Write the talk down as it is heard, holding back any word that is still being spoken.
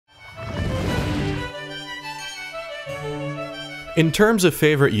In terms of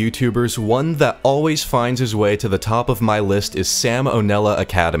favorite YouTubers, one that always finds his way to the top of my list is Sam O'Nella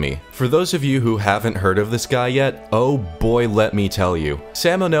Academy. For those of you who haven't heard of this guy yet, oh boy let me tell you.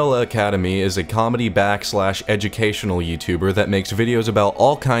 Sam O'Nella Academy is a comedy / educational YouTuber that makes videos about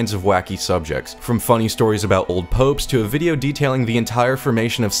all kinds of wacky subjects. From funny stories about old popes to a video detailing the entire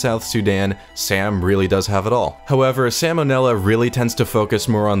formation of South Sudan, Sam really does have it all. However, Sam O'Nella really tends to focus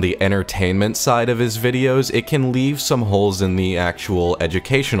more on the entertainment side of his videos. It can leave some holes in the actual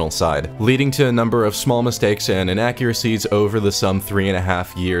educational side, leading to a number of small mistakes and inaccuracies over the some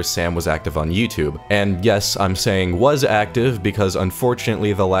 3.5 years Sam was active on YouTube. And yes, I'm saying was active because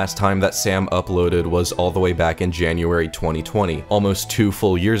unfortunately the last time that Sam uploaded was all the way back in January 2020, almost 2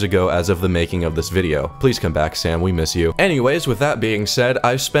 full years ago as of the making of this video. Please come back, Sam, we miss you. Anyways, with that being said,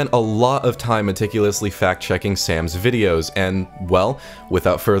 I've spent a lot of time meticulously fact-checking Sam's videos, and well,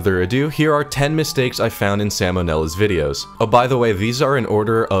 without further ado, here are 10 mistakes I found in Sam O'Nella's videos. Oh, by the way, these are in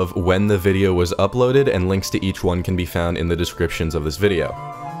order of when the video was uploaded, and links to each one can be found in the descriptions of this video.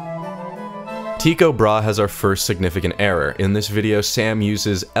 Tycho Brahe has our first significant error. In this video, Sam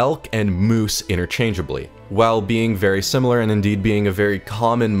uses elk and moose interchangeably. While being very similar and indeed being a very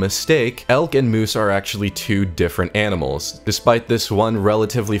common mistake, elk and moose are actually 2 different animals. Despite this one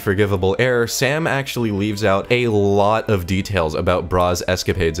relatively forgivable error, Sam actually leaves out a lot of details about Brahe's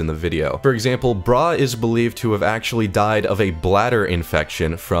escapades in the video. For example, Brahe is believed to have actually died of a bladder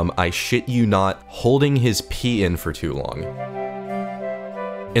infection from, I shit you not, holding his pee in for too long.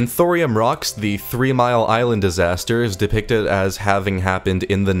 In Thorium Rocks, the 3 Mile Island disaster is depicted as having happened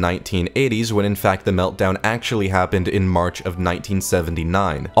in the 1980s, when in fact the meltdown actually happened in March of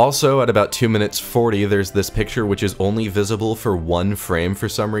 1979. Also, at about 2 minutes 40, there's this picture which is only visible for 1 frame for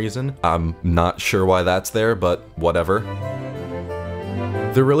some reason. I'm not sure why that's there, but whatever.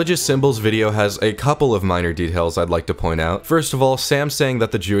 The religious symbols video has a couple of minor details I'd like to point out. First of all, Sam saying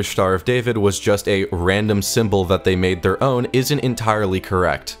that the Jewish Star of David was just a random symbol that they made their own isn't entirely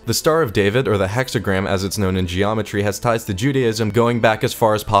correct. The Star of David, or the hexagram as it's known in geometry, has ties to Judaism going back as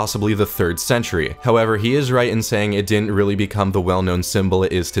far as possibly the 3rd century. However, he is right in saying it didn't really become the well-known symbol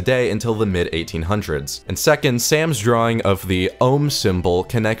it is today until the mid-1800s. And second, Sam's drawing of the ohm symbol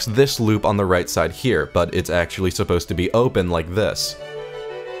connects this loop on the right side here, but it's actually supposed to be open like this.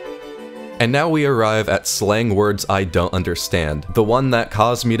 And now we arrive at slang words I don't understand, the one that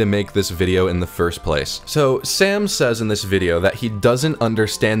caused me to make this video in the first place. So Sam says in this video that he doesn't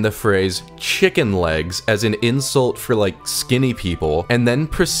understand the phrase chicken legs as an insult for like skinny people, and then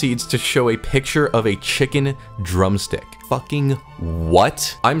proceeds to show a picture of a chicken drumstick. Fucking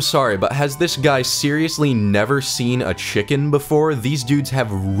what? I'm sorry, but has this guy seriously never seen a chicken before? These dudes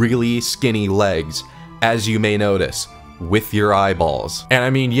have really skinny legs, as you may notice, with your eyeballs. And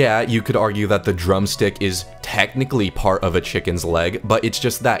I mean, yeah, you could argue that the drumstick is technically part of a chicken's leg, but it's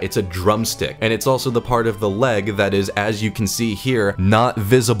just that, it's a drumstick. And it's also the part of the leg that is, as you can see here, not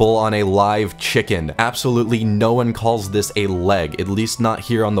visible on a live chicken. Absolutely no one calls this a leg, at least not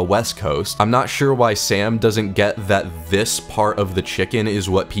here on the West Coast. I'm not sure why Sam doesn't get that this part of the chicken is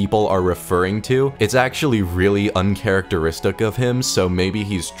what people are referring to. It's actually really uncharacteristic of him, so maybe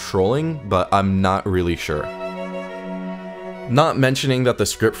he's trolling, but I'm not really sure. Not mentioning that the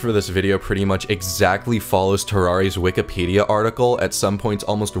script for this video pretty much exactly follows Tarrare's Wikipedia article, at some points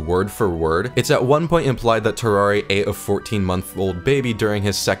almost word for word. It's at one point implied that Tarrare ate a 14-month-old baby during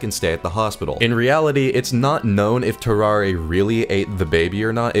his 2nd stay at the hospital. In reality, it's not known if Tarrare really ate the baby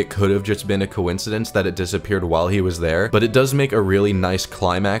or not. It could have just been a coincidence that it disappeared while he was there, but it does make a really nice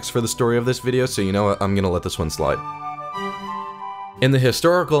climax for the story of this video, so you know what, I'm gonna let this one slide. In the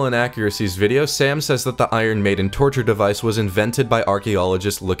historical inaccuracies video, Sam says that the Iron Maiden torture device was invented by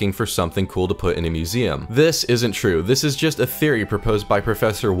archaeologists looking for something cool to put in a museum. This isn't true. This is just a theory proposed by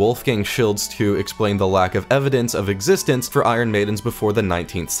Professor Wolfgang Schilds to explain the lack of evidence of existence for Iron Maidens before the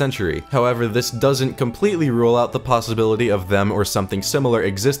 19th century. However, this doesn't completely rule out the possibility of them or something similar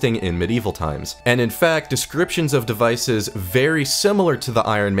existing in medieval times. And in fact, descriptions of devices very similar to the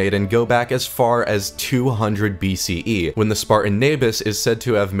Iron Maiden go back as far as 200 BCE, when the Spartan Nabis is said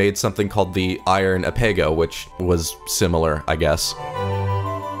to have made something called the Iron Apego, which was similar, I guess.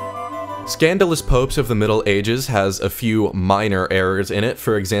 Scandalous Popes of the Middle Ages has a few minor errors in it.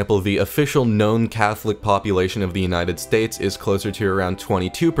 For example, the official known Catholic population of the United States is closer to around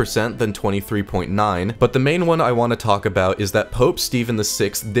 22% than 23.9%, but the main one I want to talk about is that Pope Stephen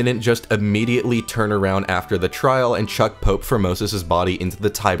VI didn't just immediately turn around after the trial and chuck Pope Formosus' body into the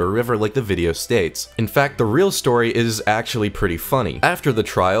Tiber River like the video states. In fact, the real story is actually pretty funny. After the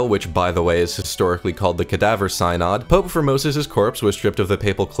trial, which by the way is historically called the Cadaver Synod, Pope Formosus' corpse was stripped of the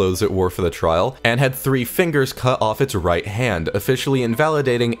papal clothes it wore for for the trial, and had 3 fingers cut off its right hand, officially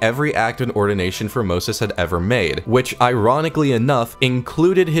invalidating every act and ordination Formosus had ever made, which ironically enough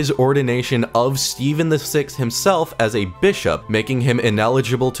included his ordination of Stephen VI himself as a bishop, making him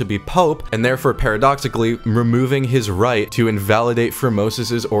ineligible to be pope, and therefore paradoxically removing his right to invalidate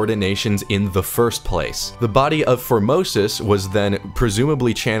Formosus's ordinations in the first place. The body of Formosus was then,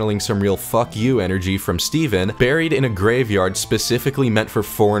 presumably channeling some real fuck you energy from Stephen, buried in a graveyard specifically meant for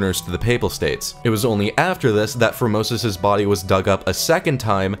foreigners to the Papal States. It was only after this that Formosus's body was dug up a second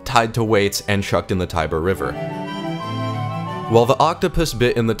time, tied to weights, and chucked in the Tiber River. While the octopus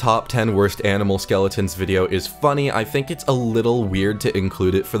bit in the top 10 worst animal skeletons video is funny, I think it's a little weird to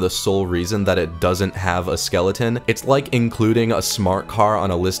include it for the sole reason that it doesn't have a skeleton. It's like including a smart car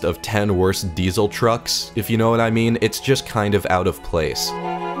on a list of 10 worst diesel trucks, if you know what I mean. It's just kind of out of place.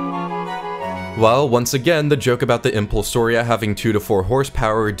 Well, once again, the joke about the Impulsoria having 2 to 4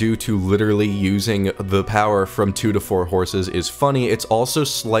 horsepower due to literally using the power from 2 to 4 horses is funny. It's also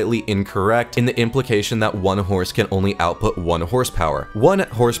slightly incorrect in the implication that 1 horse can only output 1 horsepower. 1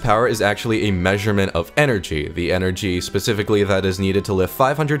 horsepower is actually a measurement of energy, the energy specifically that is needed to lift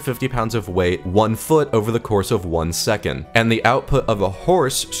 550 pounds of weight 1 foot over the course of 1 second. And the output of a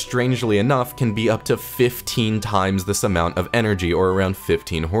horse, strangely enough, can be up to 15 times this amount of energy, or around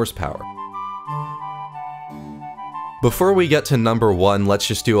 15 horsepower. Before we get to number 1, let's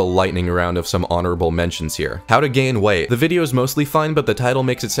just do a lightning round of some honorable mentions here. How to gain weight. The video is mostly fine, but the title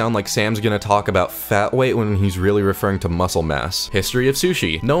makes it sound like Sam's gonna talk about fat weight when he's really referring to muscle mass. History of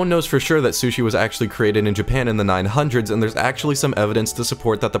sushi. No one knows for sure that sushi was actually created in Japan in the 900s, and there's actually some evidence to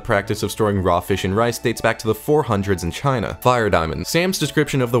support that the practice of storing raw fish in rice dates back to the 400s in China. Fire diamond. Sam's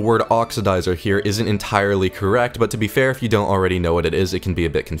description of the word oxidizer here isn't entirely correct, but to be fair, if you don't already know what it is, it can be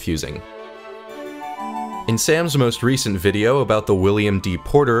a bit confusing. In Sam's most recent video about the William D.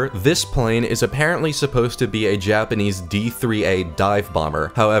 Porter, this plane is apparently supposed to be a Japanese D-3A dive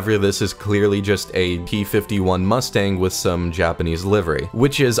bomber. However, this is clearly just a P-51 Mustang with some Japanese livery,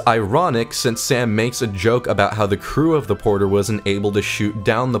 which is ironic since Sam makes a joke about how the crew of the Porter wasn't able to shoot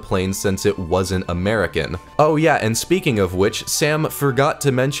down the plane since it wasn't American. Oh yeah, and speaking of which, Sam forgot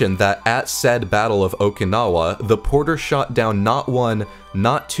to mention that at said Battle of Okinawa, the Porter shot down not 1,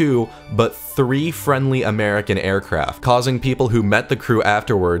 not 2, but 3 friendly American aircraft, causing people who met the crew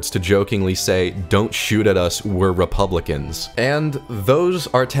afterwards to jokingly say, "Don't shoot at us, we're Republicans." And those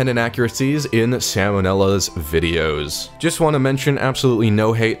are 10 inaccuracies in Salmonella's videos. Just want to mention absolutely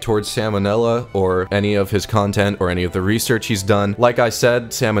no hate towards Salmonella or any of his content or any of the research he's done. Like I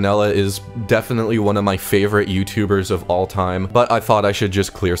said, Salmonella is definitely one of my favorite YouTubers of all time, but I thought I should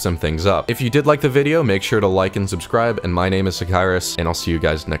just clear some things up. If you did like the video, make sure to like and subscribe, and my name is Sakairis, and I'll see you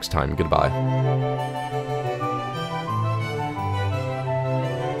guys next time. Goodbye.